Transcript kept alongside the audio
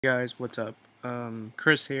Hey guys, what's up?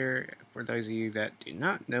 Chris here. For those of you that do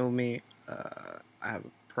not know me, I have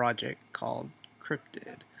a project called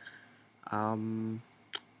Cryptid. Um,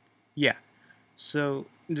 yeah, so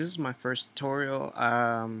this is my first tutorial.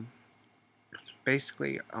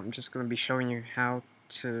 Basically, I'm just going to be showing you how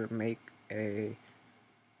to make a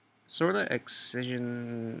sort of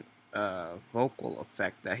Excision vocal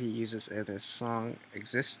effect that he uses in his song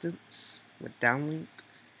Existence with Downlink.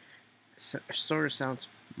 Sort of sounds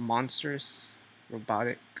monstrous,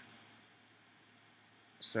 robotic.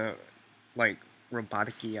 So, like,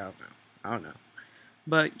 robotic-y, I don't know. I don't know.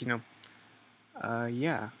 But,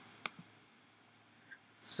 yeah.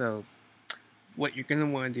 So, what you're going to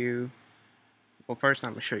want to do, well, first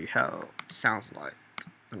I'm going to show you how it sounds like.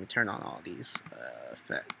 Let me turn on all these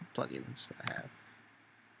effect plugins that I have.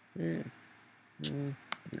 Yeah.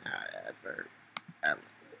 Nah, advert. Ad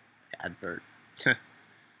advert.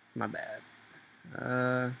 My bad.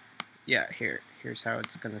 Yeah, here's how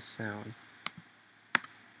it's going to sound.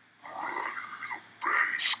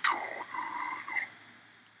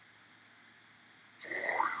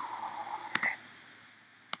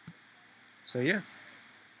 So, yeah,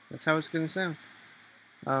 that's how it's going to sound.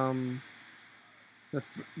 Um,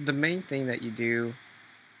 the main thing that you do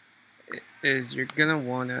is you're gonna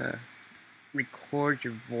wanna record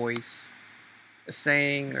your voice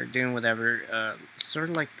saying or doing whatever, sort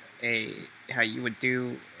of like how you would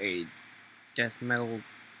do a death metal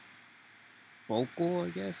vocal, I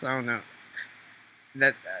guess. I don't know.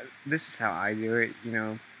 That this is how I do it.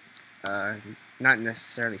 Uh, not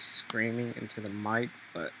necessarily screaming into the mic,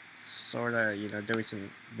 but sort of doing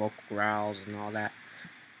some vocal growls and all that.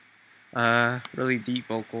 Really deep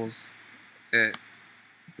vocals. It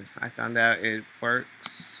I found out it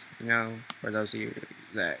works, for those of you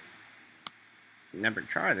that never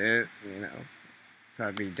tried it,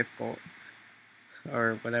 probably difficult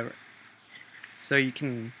or whatever. So you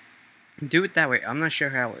can do it that way. I'm not sure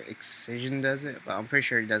how Excision does it, but I'm pretty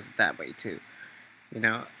sure he does it that way too. You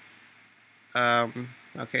know,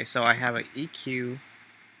 okay, so I have an EQ,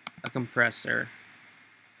 a compressor,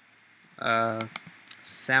 uh,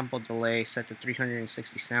 sample delay set to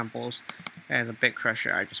 360 samples, and a bit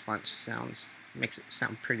crusher. I just want makes it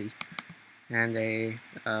sound pretty, and a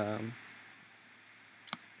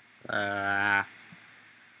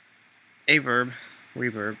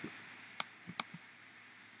reverb,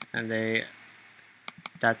 and a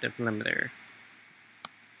adaptive limiter.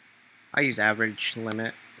 I use average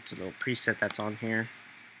limit. It's a little preset that's on here.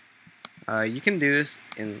 You can do this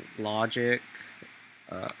in Logic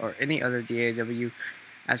or any other DAW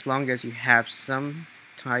as long as you have some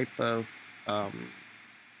type of um,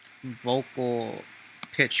 vocal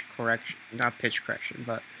pitch correction, not pitch correction,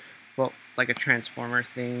 but like a transformer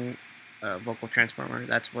thing, vocal transformer.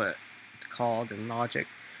 That's what it's called in Logic.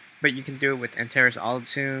 But you can do it with Antares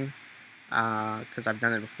Autotune because I've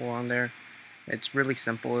done it before on there. It's really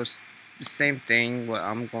simple. It's the same thing what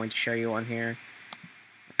I'm going to show you on here.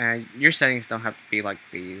 And your settings don't have to be like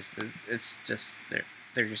these. It's just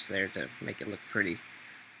they're just there to make it look pretty.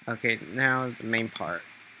 Okay, now the main part.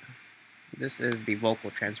 This is the vocal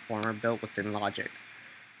transformer built within Logic.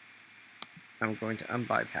 I'm going to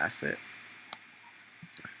unbypass it.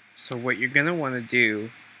 So what you're going to want to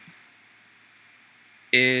do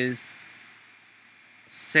is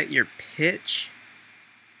set your pitch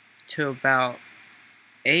to about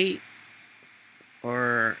 8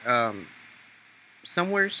 or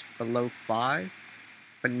somewhere's below 5,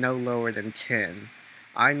 but no lower than 10.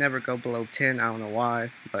 I never go below 10, I don't know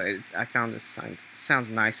why, but I found this sounds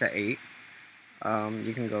nice at 8.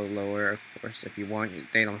 You can go lower, of course, if you want.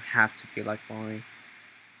 They don't have to be like mine.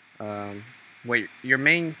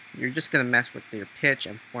 You're just gonna mess with your pitch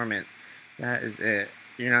and format. That is it.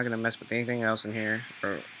 You're not gonna mess with anything else in here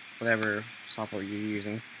or whatever software you're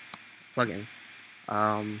using, plugin.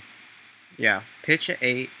 Yeah, pitch at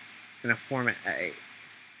 8 and a format at 8.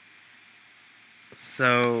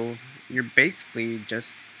 So you're basically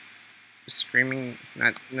just screaming,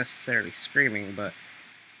 not necessarily screaming, but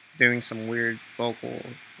doing some weird vocal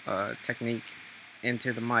technique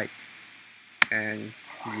into the mic, and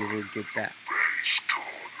you will get that.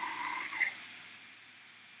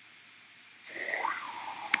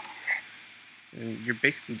 And you're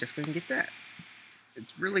basically just going to get that.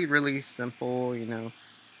 It's really, really simple,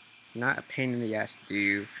 It's not a pain in the ass to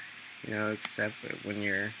do, except when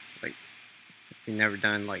you're, like, if you've never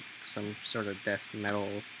done, like, some sort of death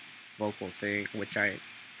metal vocal thing, which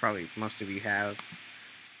probably most of you have,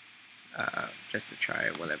 just to try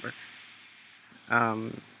it, whatever.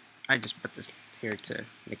 I just put this here to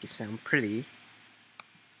make it sound pretty.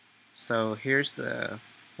 So here's the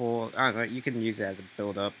useful. I don't know, you can use it as a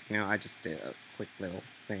build-up. You know, I just did a quick little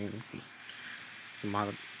thing, some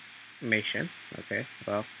automation. Okay,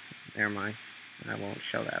 well, never mind. I won't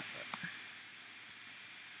show that. But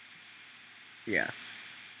yeah,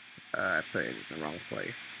 I put it in the wrong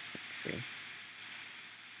place. Let's see.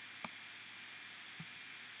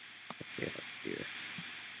 Let's see if I can do this.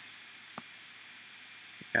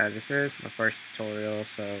 Yeah, this is my first tutorial,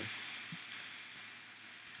 so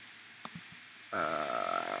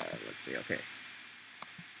let's see. Okay,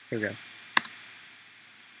 here we go.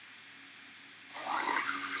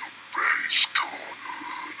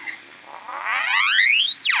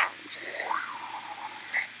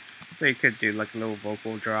 So you could do like a little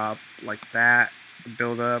vocal drop like that,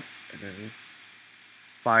 build up, and then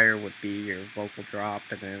fire would be your vocal drop,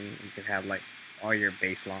 and then you could have like all your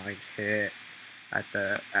bass lines hit at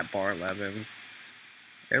bar 11.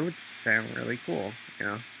 It would sound really cool, you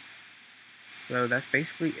know. So that's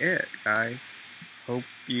basically it, guys. Hope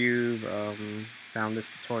you found this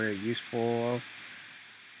tutorial useful.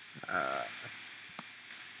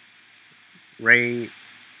 Rate,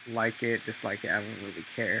 like it, dislike it, I don't really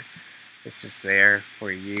care. It's just there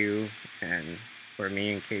for you and for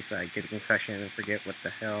me in case I get a concussion and forget what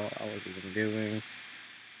the hell I was even doing.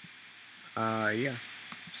 Yeah.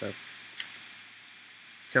 So,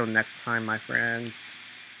 till next time, my friends.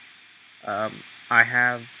 I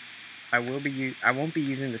won't be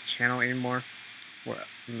using this channel anymore for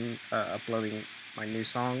uploading my new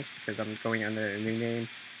songs because I'm going under a new name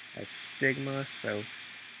as Stigma. So,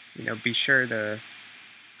 you know, be sure to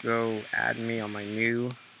go add me on my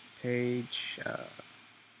new page,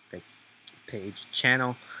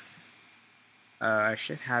 channel. I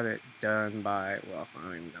should have it done by, well, I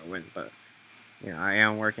don't even know when, but you know, I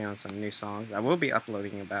am working on some new songs. I will be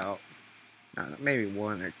uploading about I don't know, maybe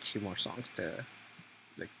 1 or 2 more songs to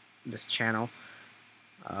this channel.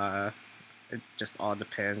 It just all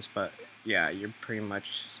depends, but yeah, you're pretty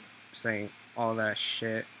much saying all that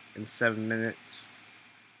shit in 7 minutes.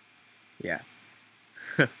 Yeah.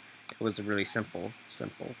 It was a really simple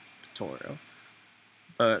tutorial.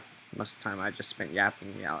 But most of the time I just spent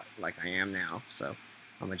yapping out like I am now, so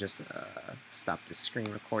I'm gonna just stop this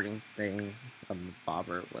screen recording thing of the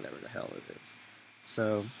bobber, whatever the hell it is.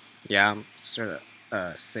 So yeah, I'm sort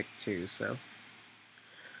of sick too, so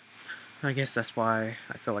I guess that's why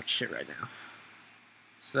I feel like shit right now.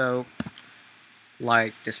 So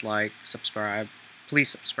like, dislike, subscribe. Please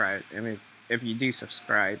subscribe. I mean, if you do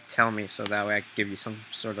subscribe, tell me so that way I can give you some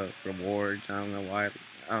sort of reward. I don't know why.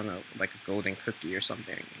 I don't know, like a golden cookie or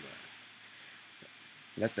something.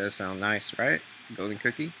 But that does sound nice, right? Golden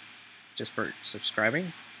cookie? Just for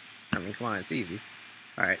subscribing? I mean, come on, it's easy.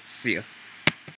 Alright, see ya.